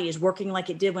body is working like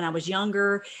it did when I was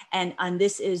younger. And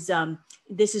this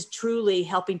is truly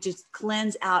helping to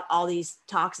cleanse out all these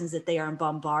toxins that they are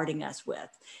bombarding us with.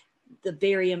 The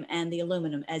barium and the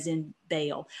aluminum, as in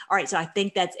bale. All right. So I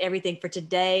think that's everything for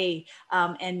today.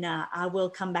 And I will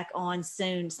come back on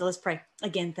soon. So let's pray.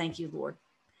 Again, thank you, Lord.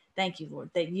 Thank you, Lord,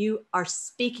 that you are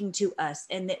speaking to us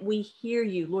and that we hear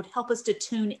you. Lord, help us to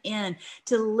tune in,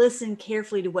 to listen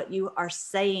carefully to what you are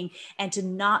saying, and to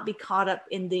not be caught up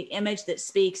in the image that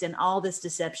speaks and all this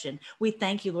deception. We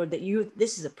thank you, Lord, that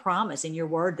this is a promise in your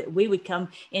word that we would come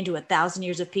into 1,000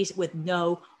 years of peace with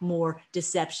no more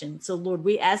deception. So, Lord,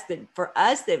 we ask that for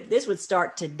us, that this would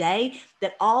start today,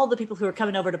 that all the people who are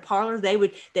coming over to Parlor, that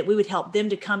we would help them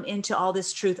to come into all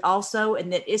this truth also,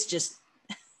 and that it's just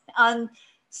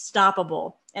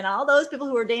unstoppable. And all those people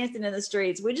who are dancing in the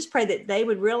streets, we just pray that they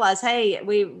would realize, hey,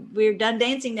 we're done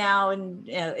dancing now, and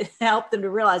help them to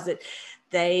realize that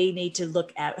they need to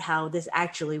look at how this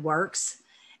actually works,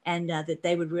 and that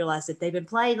they would realize that they've been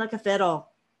playing like a fiddle.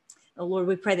 Oh, Lord,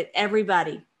 we pray that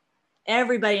everybody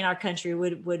in our country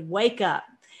would wake up,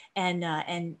 and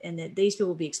that these people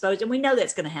will be exposed. And we know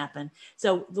that's going to happen.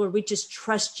 So Lord, we just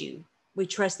trust you. We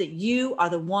trust that you are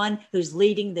the one who's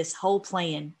leading this whole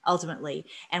plan ultimately.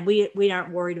 And we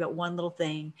aren't worried about one little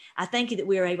thing. I thank you that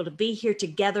we are able to be here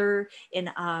together,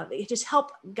 and just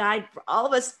help guide for all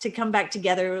of us to come back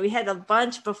together. We had a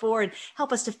bunch before, and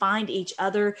help us to find each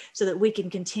other so that we can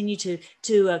continue to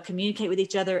communicate with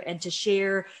each other, and to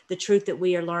share the truth that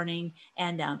we are learning,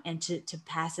 and to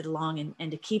pass it along,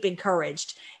 and to keep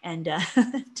encouraged, and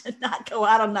to not go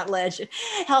out on that ledge.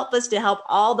 Help us to help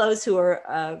all those who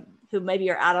are, who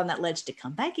maybe are out on that ledge, to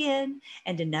come back in,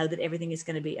 and to know that everything is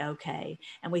going to be okay.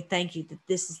 And we thank you that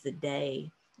this is the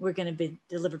day we're going to be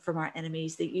delivered from our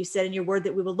enemies, that you said in your word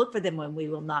that we will look for them when we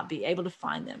will not be able to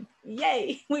find them.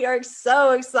 Yay. We are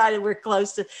so excited. We're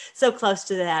so close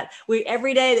to that.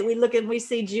 Every day that we look and we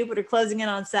see Jupiter closing in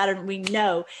on Saturn, we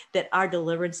know that our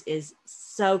deliverance is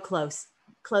so close,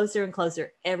 closer and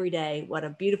closer every day. What a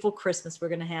beautiful Christmas we're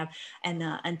going to have. And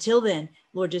until then,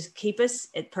 Lord, just keep us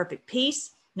at perfect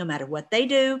peace. No matter what they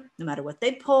do, no matter what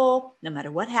they pull, no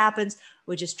matter what happens,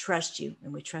 we just trust you,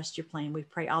 and we trust your plan. We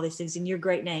pray all these things in your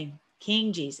great name,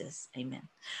 King Jesus. Amen.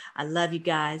 I love you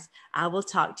guys. I will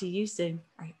talk to you soon.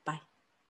 All right, bye.